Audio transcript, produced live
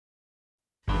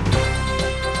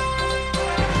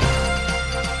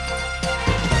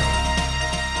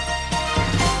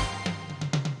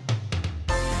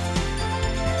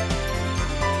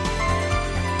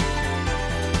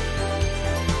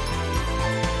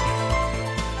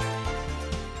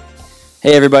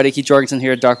Hey everybody, Keith Jorgensen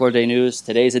here at Dark Lord Day News.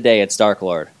 Today's the day, it's Dark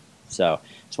Lord. So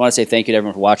just want to say thank you to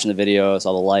everyone for watching the videos,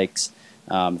 all the likes.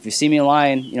 If you see me in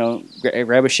line,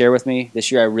 grab a share with me.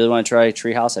 This year I really want to try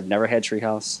Treehouse. I've never had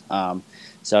Treehouse.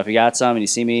 So if you got some and you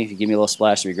see me, if you give me a little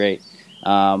splash, it'd be great.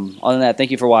 Other than that,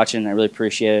 thank you for watching. I really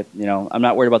appreciate it. I'm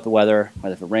not worried about the weather,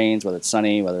 whether it rains, whether it's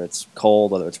sunny, whether it's cold,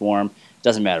 whether it's warm. It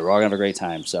doesn't matter. We're all going to have a great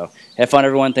time. So have fun,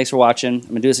 everyone. Thanks for watching. I'm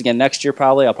going to do this again next year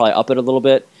probably. I'll probably up it a little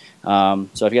bit.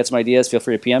 So if you got some ideas, feel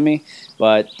free to PM me.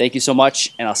 But thank you so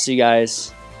much, and I'll see you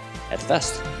guys at the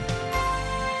fest.